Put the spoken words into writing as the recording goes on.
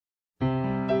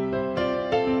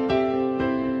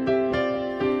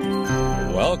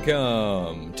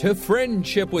Welcome to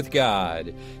Friendship with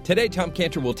God. Today, Tom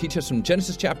Cantor will teach us from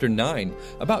Genesis chapter 9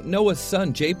 about Noah's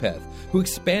son Japheth, who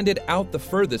expanded out the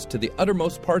furthest to the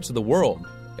uttermost parts of the world.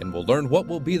 And we'll learn what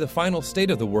will be the final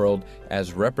state of the world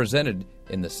as represented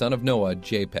in the son of Noah,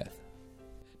 Japheth.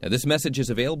 Now, this message is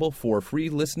available for free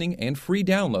listening and free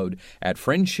download at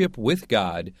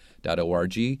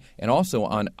friendshipwithgod.org and also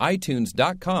on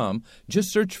iTunes.com.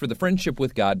 Just search for the Friendship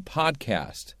with God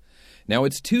podcast. Now,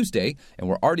 it's Tuesday, and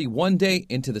we're already one day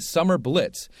into the Summer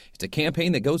Blitz. It's a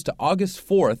campaign that goes to August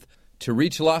 4th to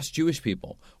reach lost Jewish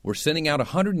people. We're sending out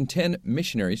 110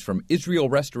 missionaries from Israel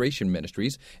Restoration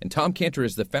Ministries, and Tom Cantor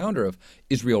is the founder of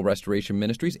Israel Restoration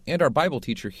Ministries and our Bible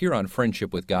teacher here on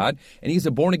Friendship with God, and he's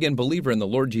a born-again believer in the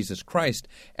Lord Jesus Christ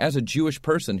as a Jewish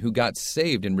person who got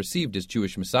saved and received his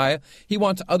Jewish Messiah. He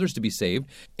wants others to be saved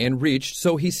and reached,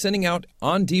 so he's sending out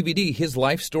on DVD his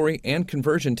life story and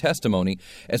conversion testimony,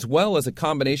 as well as a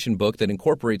combination book that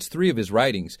incorporates 3 of his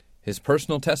writings: his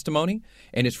personal testimony,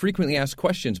 and his frequently asked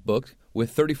questions book with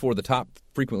 34 of the top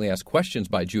frequently asked questions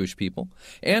by Jewish people,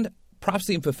 and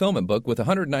Prophecy and Fulfillment book with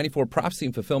 194 prophecy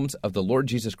and fulfillments of the Lord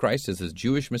Jesus Christ as his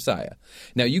Jewish Messiah.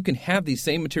 Now, you can have these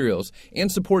same materials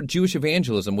and support Jewish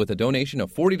evangelism with a donation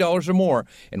of $40 or more,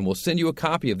 and we'll send you a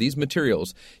copy of these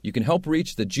materials. You can help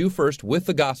reach the Jew first with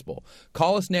the gospel.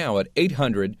 Call us now at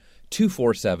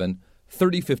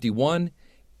 800-247-3051,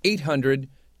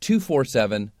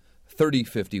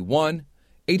 800-247-3051,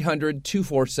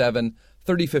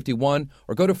 800-247-3051,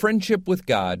 or go to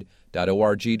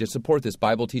friendshipwithgod.org to support this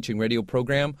Bible teaching radio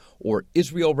program, or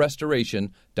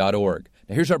israelrestoration.org.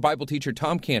 Now, here's our Bible teacher,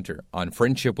 Tom Cantor, on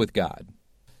Friendship with God.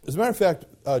 As a matter of fact,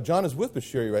 John is with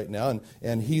Bashiri right now,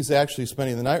 and he's actually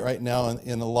spending the night right now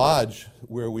in a lodge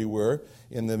where we were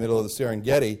in the middle of the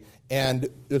Serengeti, and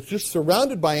it's just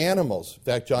surrounded by animals. In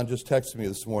fact, John just texted me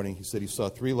this morning. He said he saw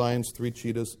 3 lions, 3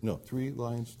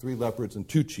 leopards, and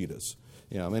 2 cheetahs.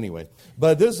 Anyway.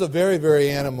 But this is a very,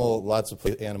 very lots of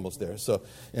animals there. So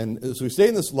we stay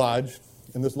in this lodge,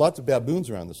 and there's lots of baboons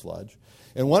around this lodge.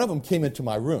 And one of them came into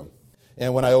my room.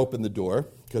 And when I opened the door,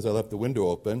 because I left the window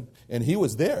open, and he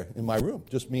was there in my room,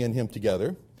 just me and him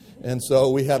together. And so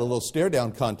we had a little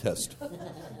stare-down contest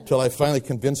until I finally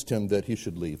convinced him that he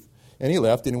should leave. And he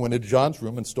left, and he went into John's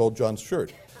room and stole John's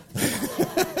shirt.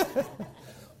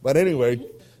 But anyway,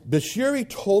 Bashiri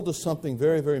told us something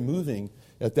very, very moving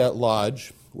at that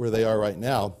lodge where they are right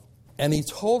now. And he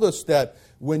told us that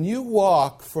when you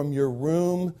walk from your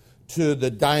room to the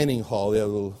dining hall, they have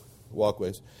little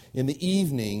walkways, in the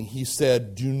evening, he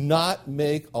said, do not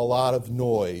make a lot of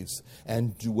noise,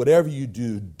 and do whatever you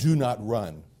do, do not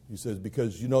run. He says,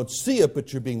 because you don't see it,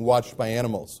 but you're being watched by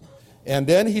animals. And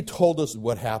then he told us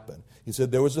what happened. He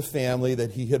said there was a family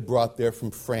that he had brought there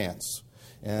from France,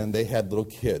 and they had little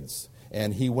kids.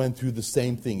 And he went through the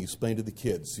same thing. He explained to the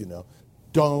kids,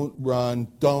 don't run,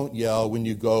 don't yell when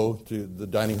you go to the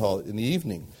dining hall in the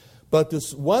evening. But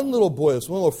this one little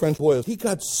French boy, he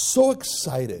got so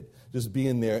excited just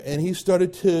being there, and he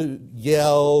started to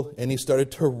yell, and he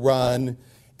started to run,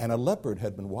 and a leopard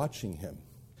had been watching him.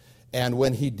 And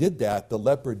when he did that, the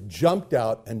leopard jumped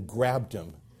out and grabbed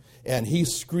him. And he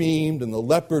screamed, and the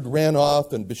leopard ran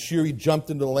off, and Bashiri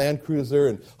jumped into the Land Cruiser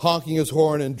and honking his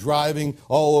horn and driving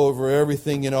all over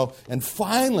everything, And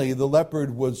finally, the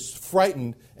leopard was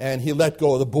frightened, and he let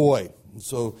go of the boy. And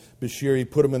so Bashiri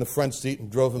put him in the front seat and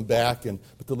drove him back,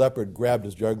 but the leopard grabbed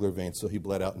his jugular vein, so he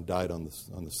bled out and died on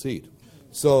the seat.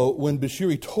 So when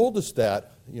Bashiri told us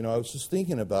that, I was just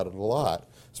thinking about it a lot,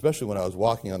 especially when I was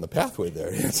walking on the pathway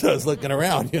there. So I was looking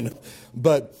around,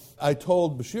 But I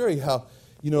told Bashiri how,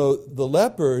 the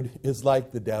leopard is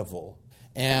like the devil.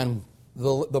 And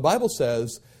the Bible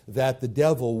says that the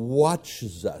devil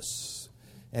watches us,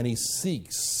 and he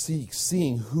seeks,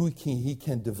 seeing who he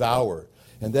can devour.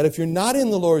 And that if you're not in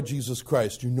the Lord Jesus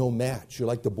Christ, you're no match. You're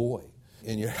like the boy,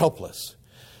 and you're helpless.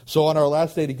 So on our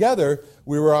last day together,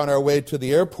 we were on our way to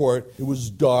the airport. It was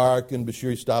dark, and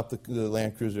Bashiri stopped the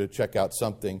Land Cruiser to check out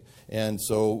something. And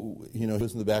so, he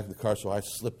was in the back of the car, so I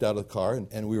slipped out of the car,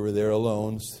 and we were there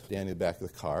alone, standing in the back of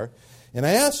the car. And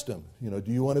I asked him, do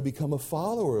you want to become a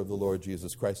follower of the Lord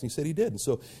Jesus Christ? And he said he did. And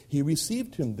so he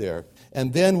received him there.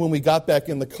 And then when we got back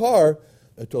in the car,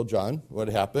 I told John what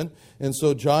happened. And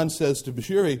so John says to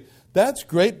Bashiri, that's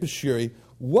great, Bashiri.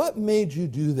 What made you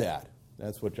do that?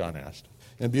 That's what John asked.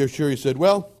 And Bashiri said,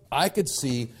 well, I could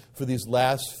see for these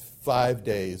last 5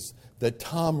 days that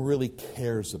Tom really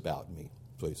cares about me.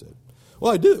 That's what he said.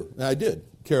 Well, I do. And I did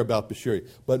care about Bashiri.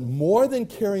 But more than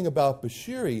caring about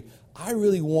Bashiri, I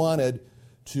really wanted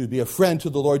to be a friend to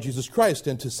the Lord Jesus Christ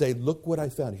and to say, look what I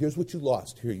found. Here's what you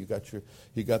lost. Here, you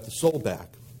got the soul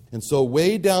back. And so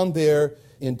way down there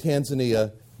in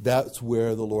Tanzania, that's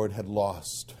where the Lord had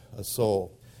lost a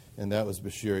soul. And that was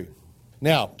Bushiri.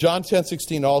 Now, John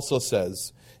 10:16 also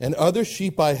says, and other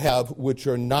sheep I have which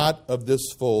are not of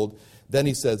this fold. Then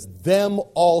he says, them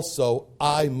also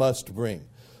I must bring.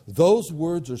 Those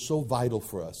words are so vital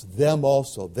for us. Them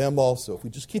also, them also. If we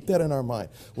just keep that in our mind.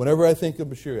 Whenever I think of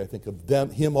Bushiri, I think of them,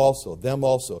 him also, them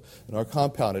also. In our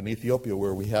compound in Ethiopia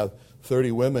where we have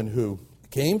 30 women who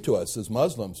came to us as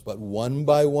Muslims, but one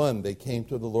by one they came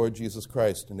to the Lord Jesus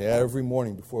Christ. And every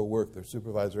morning before work, their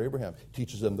supervisor Abraham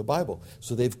teaches them the Bible.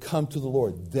 So they've come to the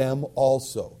Lord. Them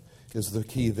also is the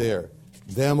key there.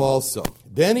 Them also.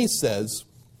 Then he says,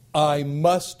 I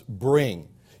must bring.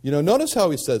 Notice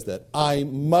how he says that. I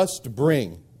must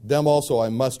bring. Them also I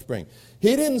must bring.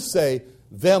 He didn't say,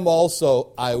 them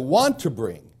also I want to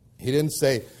bring. He didn't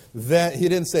say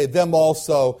them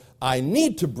also I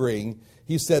need to bring.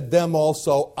 He said, them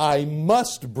also I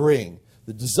must bring.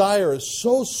 The desire is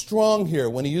so strong here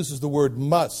when he uses the word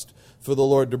must for the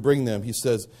Lord to bring them. He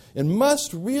says, and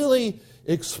must really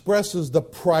expresses the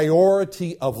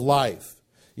priority of life.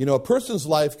 A person's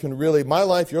life can really, my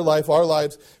life, your life, our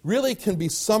lives, really can be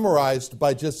summarized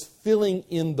by just filling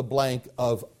in the blank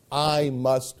of I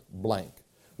must blank.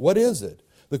 What is it?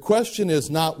 The question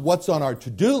is not what's on our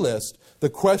to-do list. The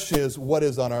question is what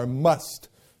is on our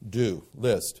must-do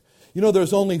list.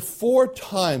 There's only 4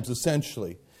 times,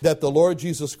 essentially, that the Lord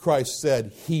Jesus Christ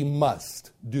said he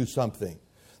must do something.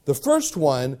 The first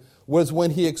one was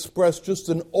when he expressed just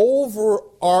an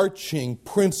overarching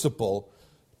principle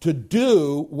to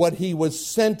do what he was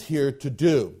sent here to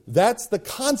do. That's the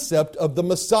concept of the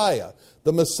Messiah.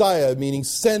 The Messiah meaning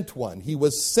sent one. He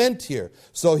was sent here.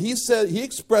 So he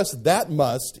expressed that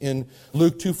must in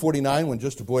Luke 2:49 when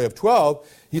just a boy of 12.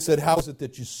 He said, how is it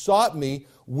that you sought me?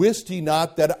 Wist ye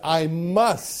not that I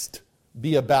must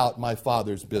be about my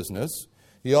Father's business?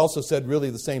 He also said really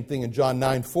the same thing in John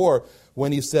 9:4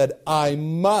 when he said, I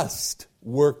must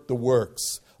work the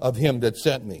works of him that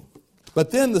sent me.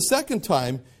 But then the second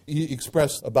time he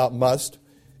expressed about must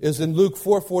is in Luke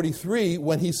 4:43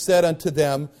 when he said unto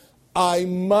them, I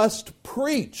must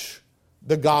preach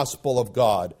the gospel of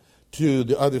God to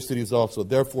the other cities also.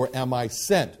 Therefore am I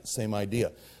sent. Same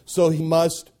idea. So he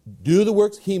must do the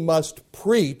works. He must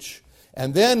preach.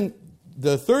 And then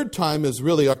the third time is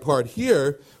really our part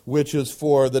here, which is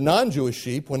for the non-Jewish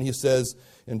sheep when he says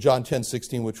in John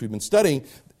 10:16, which we've been studying,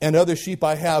 and other sheep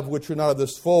I have which are not of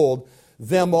this fold,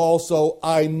 them also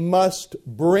I must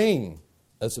bring.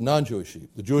 That's the non-Jewish sheep.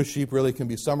 The Jewish sheep really can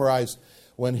be summarized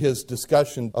when his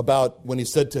discussion about when he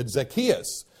said to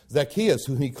Zacchaeus,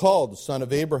 whom he called the son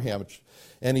of Abraham,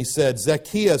 and he said,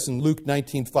 Zacchaeus in Luke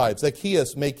 19:5,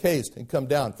 Zacchaeus, make haste and come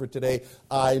down, for today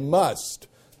I must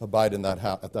abide in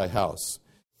at thy house.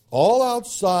 All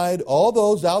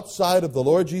those outside of the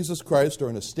Lord Jesus Christ are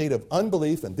in a state of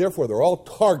unbelief, and therefore they're all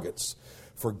targets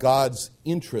for God's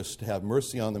interest to have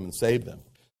mercy on them and save them.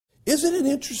 Isn't it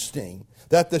interesting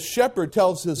that the shepherd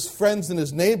tells his friends and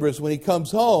his neighbors when he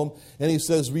comes home, and he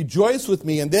says, rejoice with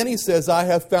me, and then he says, I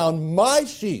have found my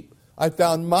sheep. I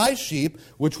found my sheep,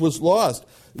 which was lost.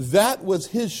 That was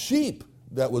his sheep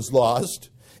that was lost,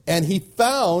 and he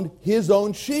found his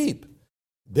own sheep.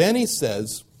 Then he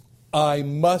says, I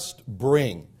must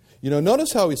bring.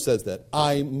 Notice how he says that.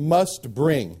 I must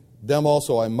bring. Them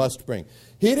also I must bring.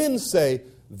 He didn't say,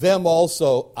 them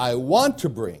also I want to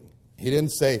bring. He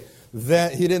didn't say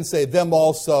them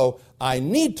also I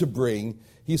need to bring.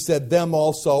 He said, them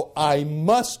also I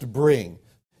must bring.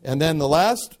 And then the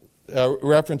last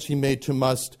reference he made to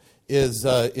must is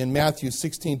in Matthew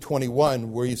 16:21,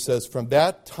 where he says, from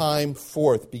that time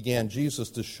forth began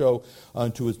Jesus to show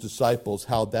unto his disciples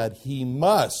how that he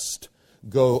must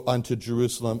go unto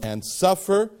Jerusalem and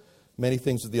suffer many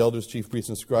things of the elders, chief priests,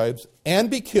 and scribes, and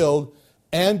be killed,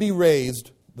 and be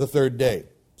raised the third day.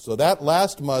 So that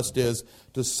last must is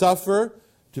to suffer,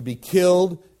 to be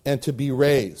killed, and to be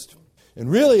raised. And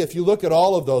really, if you look at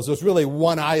all of those, there's really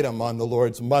one item on the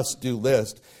Lord's must-do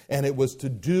list, and it was to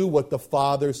do what the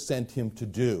Father sent him to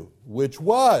do, which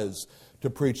was to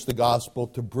preach the gospel,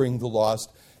 to bring the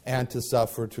lost, and to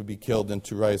suffer, to be killed, and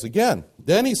to rise again.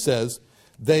 Then he says,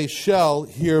 they shall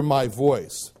hear my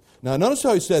voice. Now, notice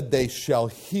how he said, they shall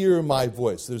hear my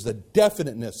voice. There's a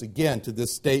definiteness, again, to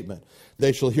this statement.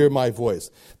 They shall hear my voice.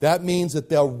 That means that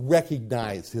they'll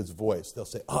recognize his voice. They'll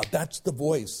say, that's the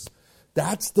voice.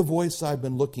 That's the voice I've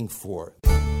been looking for.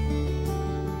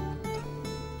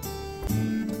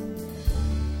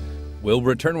 We'll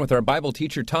return with our Bible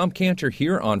teacher, Tom Cantor,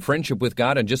 here on Friendship with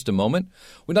God in just a moment.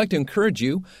 We'd like to encourage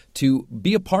you to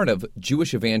be a part of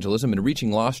Jewish evangelism and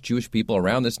reaching lost Jewish people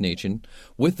around this nation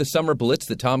with the Summer Blitz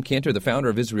that Tom Cantor, the founder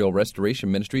of Israel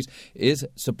Restoration Ministries, is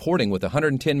supporting with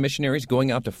 110 missionaries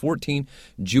going out to 14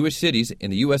 Jewish cities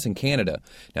in the U.S. and Canada.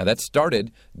 Now, that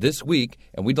started this week,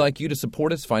 and we'd like you to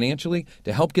support us financially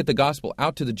to help get the gospel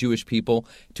out to the Jewish people.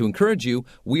 To encourage you,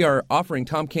 we are offering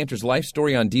Tom Cantor's life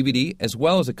story on DVD, as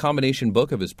well as a combination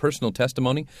book of his personal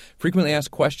testimony, frequently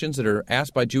asked questions that are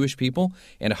asked by Jewish people,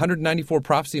 and 194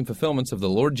 prophecy and fulfillments of the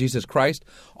Lord Jesus Christ.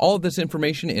 All of this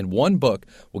information in one book.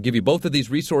 We'll give you both of these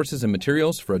resources and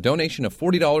materials for a donation of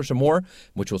 $40 or more,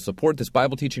 which will support this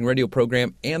Bible teaching radio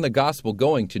program and the gospel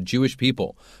going to Jewish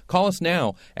people. Call us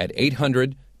now at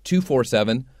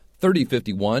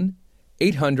 800-247-3051,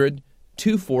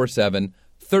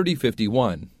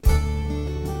 800-247-3051.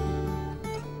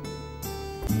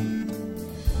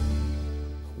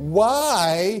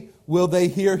 Why will they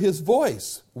hear his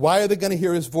voice? Why are they going to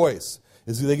hear his voice?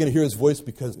 Is they going to hear his voice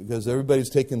because everybody's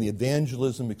taking the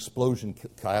evangelism explosion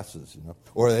classes,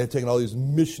 or they're taking all these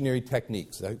missionary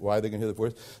techniques? Why are they going to hear the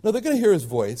voice? No, they're going to hear his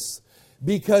voice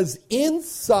because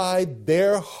inside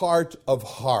their heart of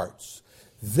hearts,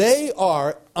 they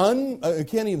are, you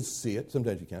can't even see it,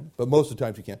 sometimes you can, but most of the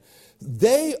times you can't.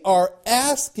 They are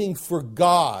asking for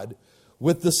God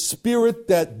with the spirit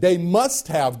that they must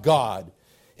have God.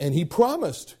 And he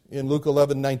promised in Luke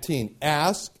 11:19,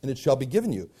 ask and it shall be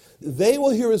given you. They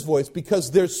will hear his voice because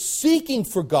they're seeking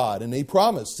for God. And he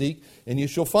promised, seek and you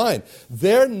shall find.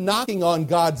 They're knocking on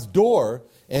God's door.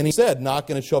 And he said,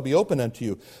 knock and it shall be opened unto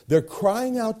you. They're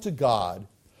crying out to God.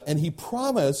 And he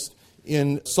promised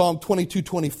in Psalm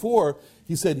 22:24,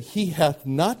 he said, he hath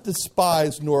not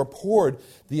despised nor abhorred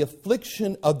the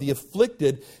affliction of the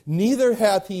afflicted, neither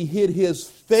hath he hid his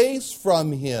face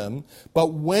from him,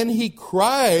 but when he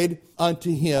cried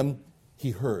unto him,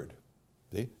 he heard.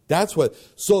 See? That's what.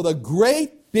 So the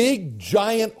great, big,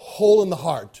 giant hole in the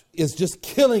heart is just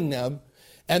killing them,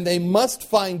 and they must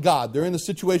find God. They're in a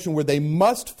situation where they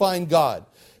must find God.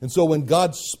 And so when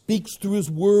God speaks through his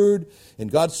word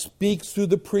and God speaks through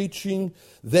the preaching,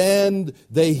 then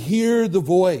they hear the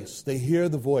voice. They hear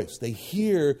the voice. They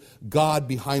hear God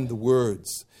behind the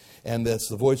words. And that's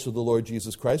the voice of the Lord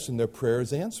Jesus Christ, and their prayer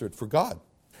is answered for God.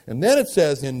 And then it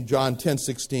says in John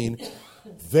 10:16,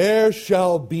 there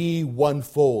shall be one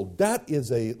fold. That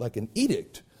is like an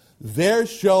edict. There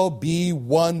shall be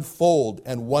one fold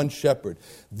and one shepherd.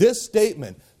 This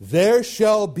statement, there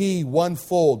shall be one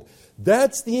fold,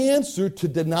 that's the answer to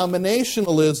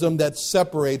denominationalism that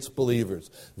separates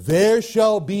believers. There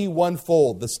shall be one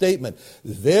fold. The statement,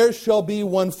 there shall be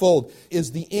one fold, is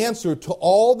the answer to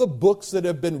all the books that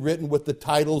have been written with the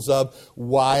titles of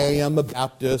why I am a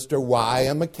Baptist, or why I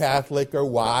am a Catholic, or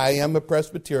why I am a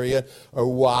Presbyterian, or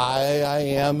why I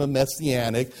am a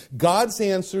Messianic. God's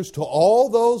answers to all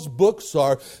those books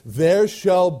are, there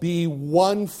shall be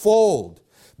one fold.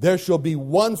 There shall be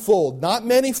one fold, not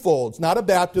many folds, not a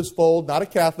Baptist fold, not a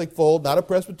Catholic fold, not a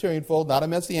Presbyterian fold, not a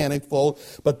Messianic fold,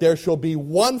 but there shall be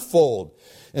one fold.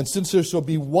 And since there shall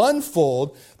be one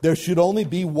fold, there should only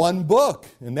be one book.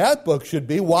 And that book should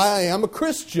be Why I Am a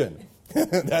Christian.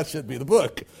 That should be the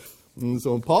book. And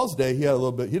so in Paul's day, he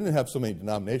didn't have so many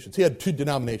denominations. He had two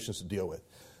denominations to deal with.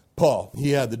 Paul,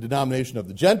 he had the denomination of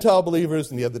the Gentile believers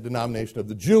and he had the denomination of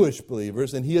the Jewish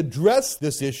believers. And he addressed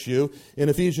this issue in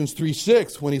Ephesians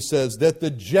 3:6 when he says that the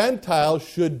Gentiles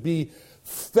should be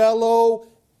fellow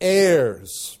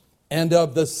heirs and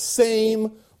of the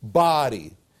same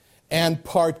body and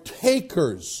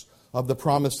partakers of the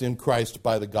promise in Christ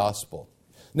by the gospel.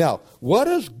 Now, what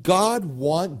does God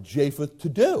want Japheth to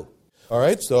do? All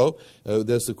right, so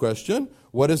there's the question.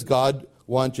 What does God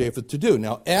want Japheth to do?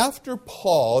 Now, after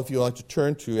Paul, if you like to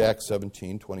turn to Acts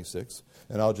 17:26,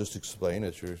 and I'll just explain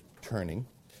as you're turning.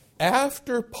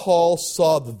 After Paul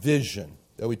saw the vision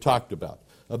that we talked about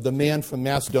of the man from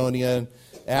Macedonia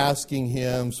asking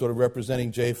him, sort of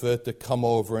representing Japheth, to come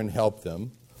over and help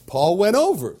them, Paul went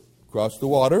over, crossed the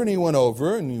water, and he went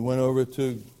over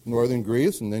to northern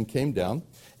Greece and then came down.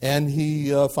 And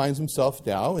he finds himself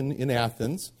now in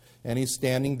Athens, and he's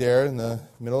standing there in the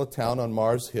middle of town on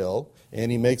Mars Hill, and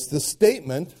he makes this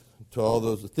statement to all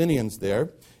those Athenians there,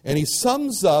 and he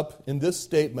sums up in this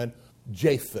statement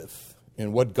Japheth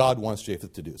and what God wants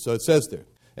Japheth to do. So it says there,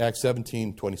 Acts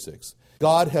 17:26,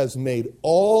 God has made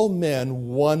all men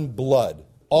one blood,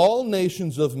 all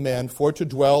nations of men for to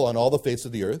dwell on all the face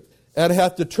of the earth, and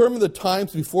hath determined the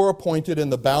times before appointed in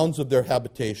the bounds of their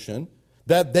habitation,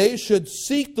 that they should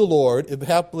seek the Lord, if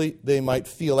haply they might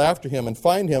feel after him and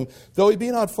find him, though he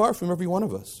be not far from every one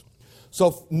of us.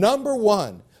 So, number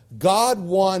one, God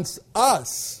wants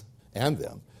us and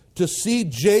them to see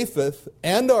Japheth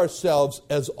and ourselves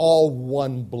as all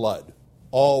one blood.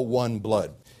 All one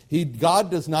blood. God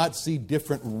does not see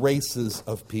different races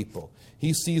of people.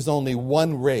 He sees only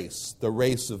one race, the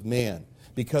race of man,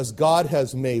 because God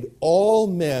has made all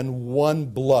men one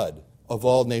blood of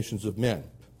all nations of men.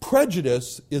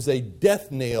 Prejudice is a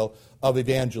death nail of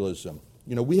evangelism.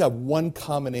 We have one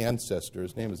common ancestor.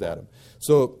 His name is Adam.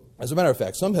 So, as a matter of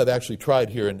fact, some have actually tried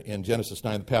here in Genesis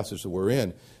 9, the passage that we're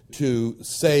in, to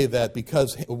say that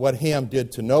because what Ham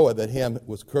did to Noah, that Ham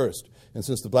was cursed. And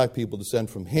since the black people descend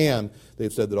from Ham,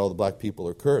 they've said that all the black people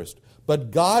are cursed. But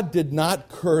God did not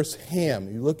curse Ham.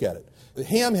 You look at it.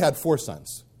 Ham had 4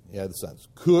 sons. He had the sons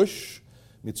Cush,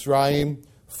 Mitzrayim,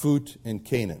 Phut, and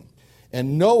Canaan.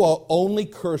 And Noah only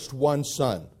cursed one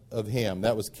son of Ham.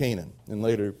 That was Canaan. And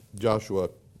later Joshua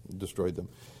destroyed them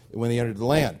when they entered the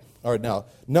land. All right, now,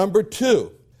 number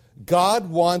 2. God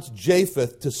wants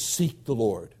Japheth to seek the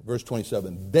Lord. Verse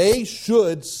 27. They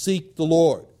should seek the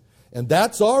Lord. And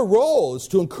that's our role, is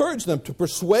to encourage them, to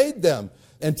persuade them,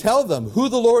 and tell them who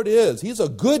the Lord is. He's a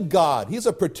good God. He's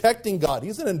a protecting God.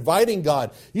 He's an inviting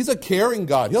God. He's a caring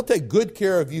God. He'll take good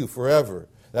care of you forever.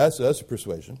 That's a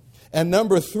persuasion. And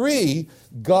number 3,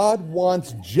 God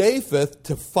wants Japheth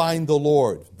to find the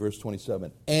Lord. Verse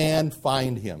 27. And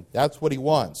find him. That's what he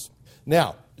wants.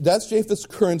 Now, that's Japheth's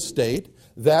current state.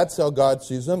 That's how God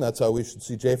sees him. That's how we should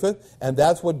see Japheth. And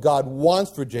that's what God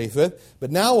wants for Japheth. But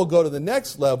now we'll go to the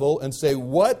next level and say,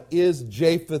 what is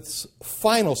Japheth's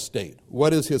final state?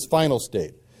 What is his final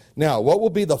state? Now, what will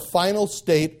be the final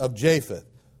state of Japheth?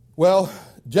 Well,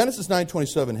 Genesis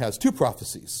 9:27 has 2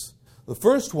 prophecies. The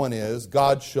first one is,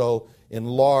 God shall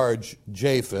enlarge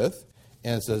Japheth.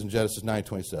 And it says in Genesis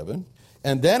 9:27.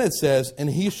 And then it says, and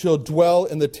he shall dwell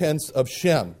in the tents of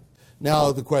Shem.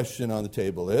 Now, the question on the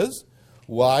table is,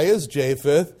 why is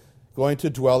Japheth going to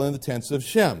dwell in the tents of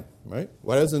Shem? Right?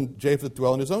 Why doesn't Japheth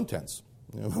dwell in his own tents?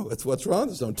 What's wrong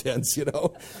with his own tents,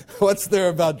 What's there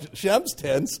about Shem's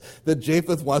tents that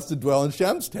Japheth wants to dwell in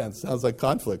Shem's tents? Sounds like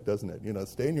conflict, doesn't it?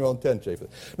 Stay in your own tent,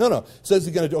 Japheth. No. Says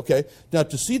he's going to do, okay. Now,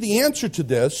 to see the answer to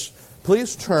this,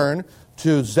 please turn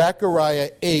to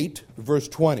Zechariah 8, verse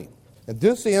 20. And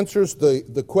this answers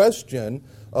the question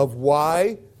of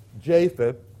why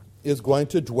Japheth is going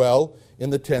to dwell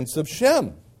in the tents of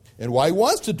Shem, and why he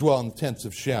wants to dwell in the tents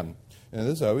of Shem. And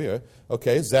this is how we are.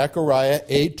 Okay, Zechariah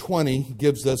 8:20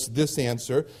 gives us this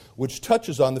answer, which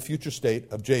touches on the future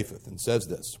state of Japheth, and says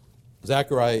this.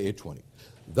 Zechariah 8:20.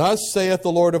 Thus saith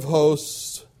the Lord of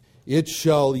hosts, it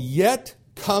shall yet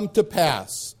come to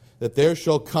pass that there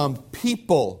shall come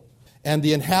people and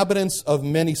the inhabitants of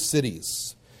many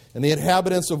cities. And the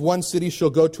inhabitants of one city shall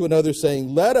go to another,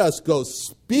 saying, let us go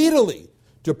speedily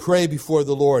to pray before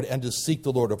the Lord and to seek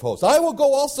the Lord of hosts. I will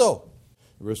go also.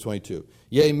 Verse 22.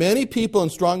 Yea, many people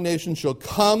and strong nations shall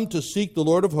come to seek the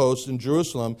Lord of hosts in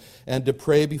Jerusalem and to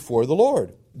pray before the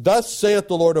Lord. Thus saith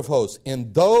the Lord of hosts,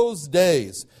 in those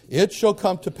days it shall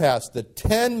come to pass that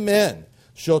 10 men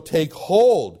shall take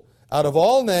hold out of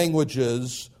all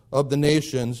languages of the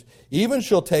nations, even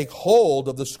shall take hold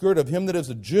of the skirt of him that is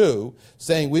a Jew,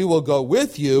 saying, we will go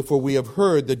with you, for we have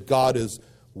heard that God is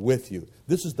with you.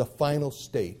 This is the final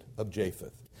state of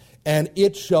Japheth. And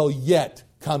it shall yet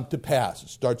come to pass. It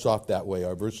starts off that way.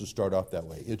 Our verses start off that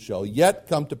way. It shall yet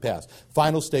come to pass.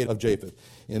 Final state of Japheth.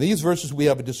 In these verses, we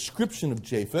have a description of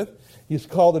Japheth. He's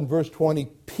called in verse 20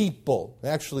 people.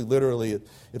 Actually, literally,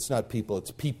 it's not people,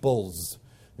 it's peoples.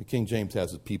 The King James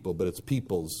has it people, but it's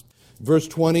peoples. Verse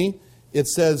 20, it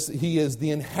says he is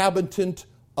the inhabitant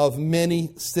of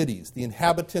many cities. The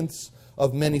inhabitants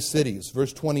of many cities.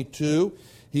 Verse 22,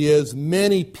 he is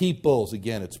many peoples.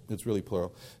 Again, it's really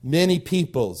plural. Many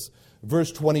peoples.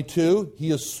 Verse 22, he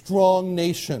is strong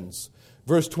nations.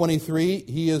 Verse 23,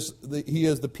 he is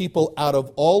the people out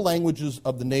of all languages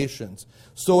of the nations.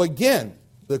 So again,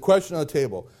 the question on the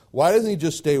table, why doesn't he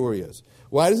just stay where he is?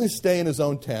 Why doesn't he stay in his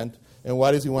own tent? And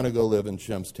why does he want to go live in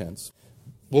Shem's tents?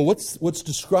 Well, what's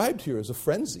described here is a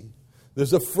frenzy.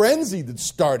 There's a frenzy that's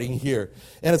starting here.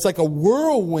 And it's like a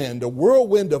whirlwind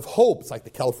of hope. It's like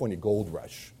the California gold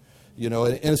rush. And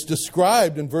it's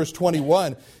described in verse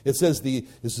 21. It says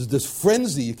this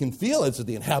frenzy, you can feel it. It says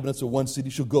the inhabitants of one city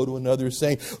shall go to another,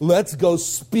 saying, let's go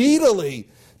speedily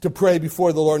to pray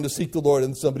before the Lord and to seek the Lord.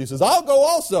 And somebody says, I'll go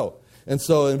also. And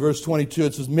so in verse 22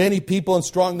 it says, many people and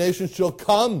strong nations shall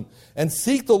come and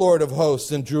seek the Lord of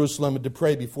hosts in Jerusalem and to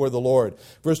pray before the Lord.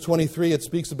 Verse 23, it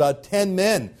speaks about 10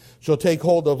 men shall take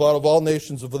hold of out of all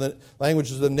nations of the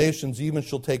languages of the nations, even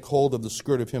shall take hold of the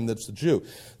skirt of him that's the Jew.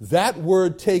 That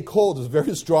word take hold is a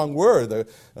very strong word. The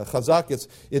chazak,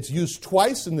 it's used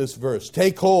twice in this verse.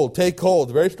 Take hold,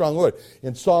 a very strong word.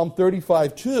 In Psalm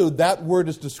 35:2, that word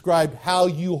is described how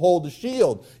you hold a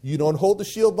shield. You don't hold the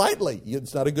shield lightly.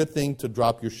 It's not a good thing to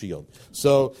drop your shield.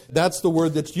 So that's the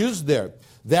word that's used there.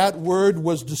 That word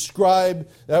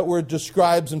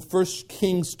describes in 1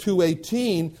 Kings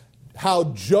 2:18 how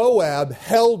Joab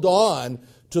held on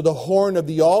to the horn of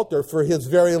the altar for his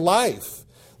very life.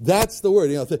 That's the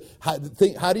word.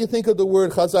 How do you think of the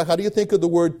word chazak? How do you think of the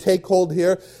word take hold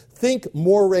here? Think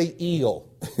moray eel.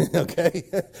 Okay?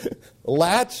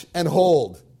 Latch and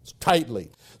hold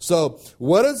tightly. So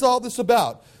what is all this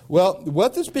about? Well,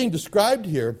 what is being described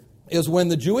here is when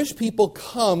the Jewish people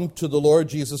come to the Lord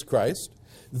Jesus Christ,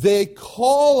 they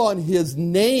call on his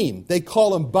name. They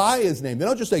call him by his name. They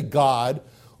don't just say God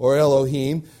or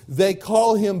Elohim. They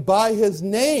call him by his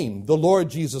name, the Lord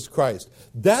Jesus Christ.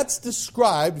 That's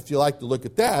described, if you like to look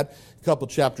at that, a couple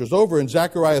chapters over in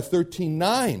Zechariah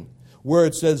 13:9, where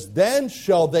it says, then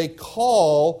shall they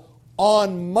call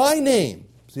on my name.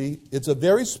 See, it's a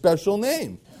very special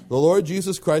name. The Lord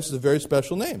Jesus Christ is a very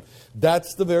special name.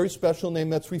 That's the very special name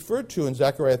that's referred to in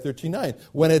Zechariah 13:9.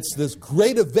 When it's this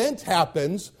great event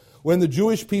happens, when the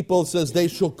Jewish people says they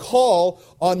shall call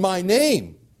on my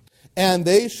name. And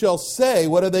they shall say,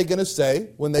 what are they going to say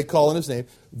when they call on his name?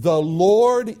 The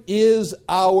Lord is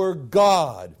our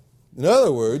God. In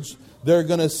other words, they're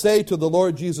going to say to the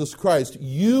Lord Jesus Christ,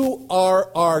 you are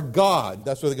our God.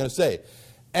 That's what they're going to say.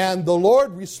 And the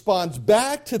Lord responds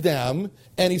back to them,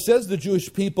 and he says to the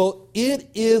Jewish people, it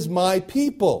is my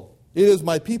people. It is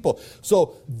my people.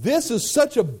 So this is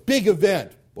such a big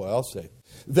event, boy, I'll say,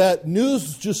 that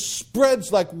news just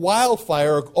spreads like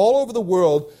wildfire all over the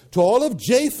world to all of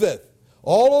Japheth.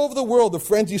 All over the world, the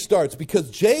frenzy starts because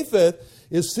Japheth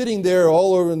is sitting there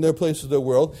all over in their places of the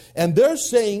world, and they're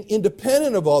saying,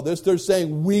 independent of all this, they're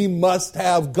saying, we must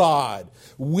have God.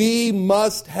 We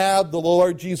must have the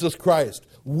Lord Jesus Christ.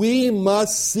 We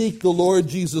must seek the Lord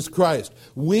Jesus Christ.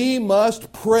 We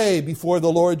must pray before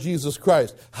the Lord Jesus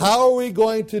Christ. How are we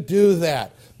going to do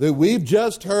that? That we've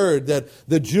just heard that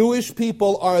the Jewish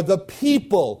people are the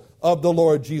people of the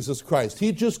Lord Jesus Christ.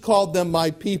 He just called them my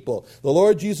people. The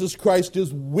Lord Jesus Christ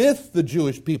is with the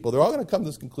Jewish people. They're all going to come to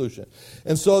this conclusion.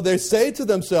 And so they say to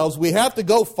themselves, we have to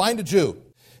go find a Jew.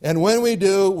 And when we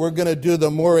do, we're going to do the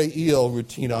moray eel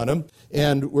routine on him.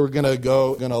 And we're going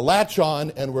to latch on,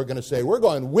 and we're going to say, we're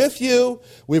going with you.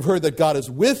 We've heard that God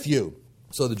is with you.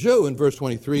 So the Jew in verse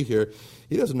 23 here,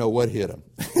 he doesn't know what hit him.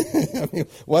 I mean,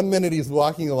 one minute he's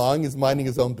walking along, he's minding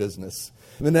his own business.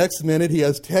 The next minute he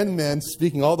has 10 men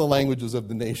speaking all the languages of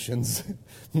the nations,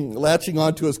 latching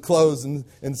onto his clothes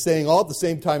and saying all at the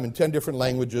same time in 10 different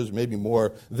languages, maybe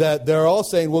more, that they're all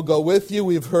saying, we'll go with you.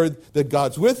 We've heard that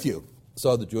God's with you.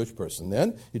 So the Jewish person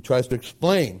then, he tries to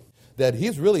explain that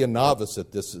he's really a novice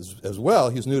at this as well.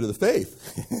 He's new to the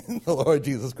faith, the Lord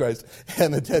Jesus Christ.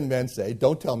 And the 10 men say,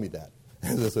 don't tell me that.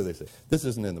 That's what they say. This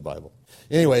isn't in the Bible.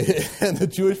 Anyway, and the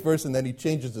Jewish person, then he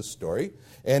changes the story.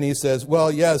 And he says,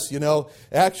 well, yes,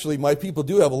 actually my people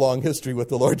do have a long history with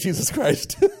the Lord Jesus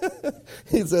Christ.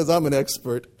 He says, I'm an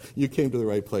expert. You came to the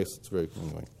right place. It's very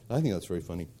anyway. I think that's very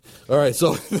funny. All right,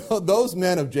 so those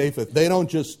men of Japheth, they don't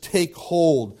just take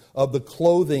hold of the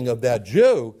clothing of that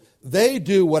Jew. They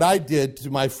do what I did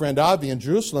to my friend Avi in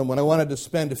Jerusalem when I wanted to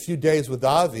spend a few days with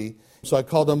Avi. So I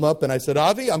called him up and I said,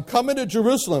 Avi, I'm coming to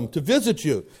Jerusalem to visit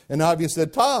you. And Avi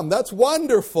said, Tom, that's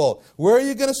wonderful. Where are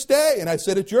you going to stay? And I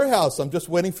said, at your house. I'm just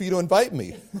waiting for you to invite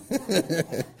me.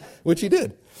 Which he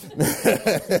did.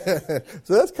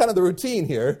 So that's kind of the routine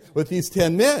here with these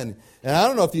 10 men. And I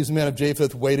don't know if these men of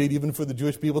Japheth waited even for the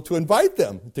Jewish people to invite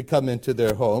them to come into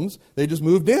their homes. They just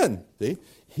moved in. See?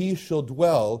 He shall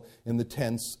dwell in the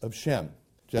tents of Shem.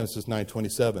 Genesis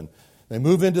 9:27. They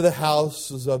move into the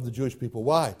houses of the Jewish people.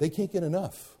 Why? They can't get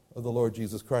enough of the Lord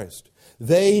Jesus Christ.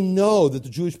 They know that the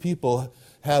Jewish people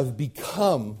have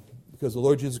become, because the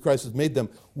Lord Jesus Christ has made them,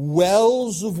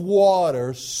 wells of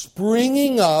water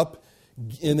springing up,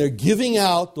 and they're giving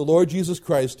out the Lord Jesus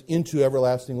Christ into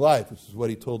everlasting life. This is what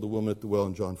he told the woman at the well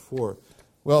in John 4.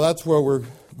 Well, that's where we're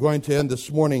going to end this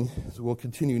morning. We'll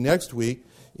continue next week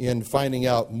in finding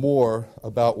out more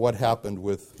about what happened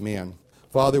with man.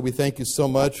 Father, we thank you so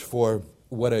much for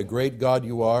what a great God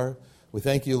you are. We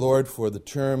thank you, Lord, for the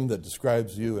term that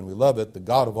describes you, and we love it, the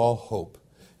God of all hope.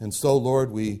 And so,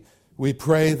 Lord, we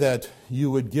pray that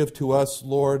you would give to us,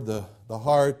 Lord, the the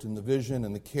heart and the vision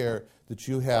and the care that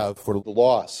you have for the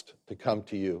lost to come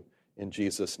to you. In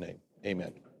Jesus' name,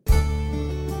 amen.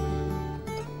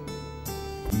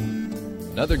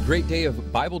 Another great day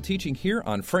of Bible teaching here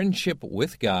on Friendship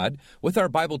with God with our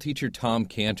Bible teacher, Tom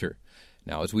Cantor.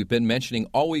 Now, as we've been mentioning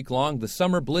all week long, the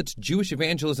Summer Blitz Jewish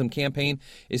Evangelism Campaign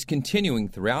is continuing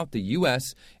throughout the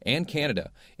U.S. and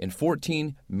Canada in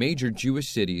 14 major Jewish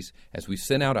cities as we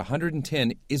send out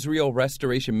 110 Israel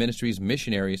Restoration Ministries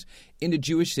missionaries into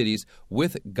Jewish cities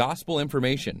with gospel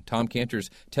information, Tom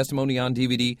Cantor's testimony on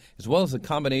DVD, as well as a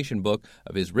combination book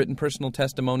of his written personal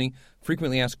testimony,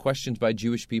 frequently asked questions by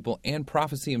Jewish people, and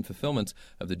prophecy and fulfillments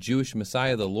of the Jewish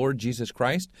Messiah, the Lord Jesus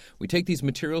Christ. We take these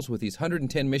materials with these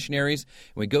 110 missionaries, and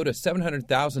we go to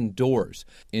 700,000 doors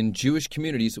in Jewish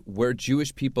communities where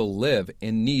Jewish people live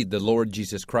and need the Lord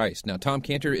Jesus Christ. Now, Tom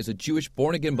Cantor is a Jewish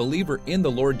born-again believer in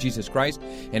the Lord Jesus Christ,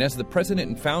 and as the president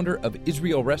and founder of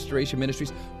Israel Restoration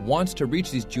Ministries, wants to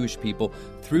reach these Jewish people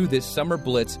through this Summer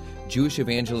Blitz Jewish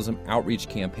Evangelism Outreach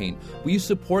Campaign. Will you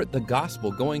support the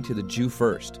gospel going to the Jew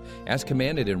first, as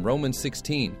commanded in Romans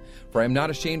 16? For I am not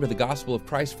ashamed of the gospel of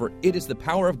Christ, for it is the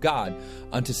power of God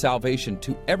unto salvation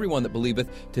to everyone that believeth,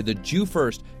 to the Jew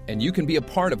first. And you can be a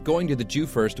part of going to the Jew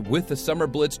first with the Summer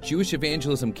Blitz Jewish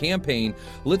Evangelism Campaign.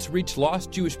 Let's reach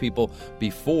lost Jewish people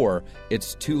before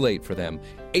it's too late for them.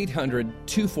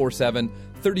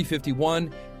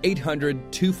 800-247-3051,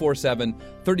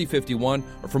 800-247-3051,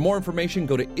 or for more information,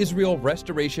 go to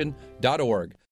israelrestoration.org.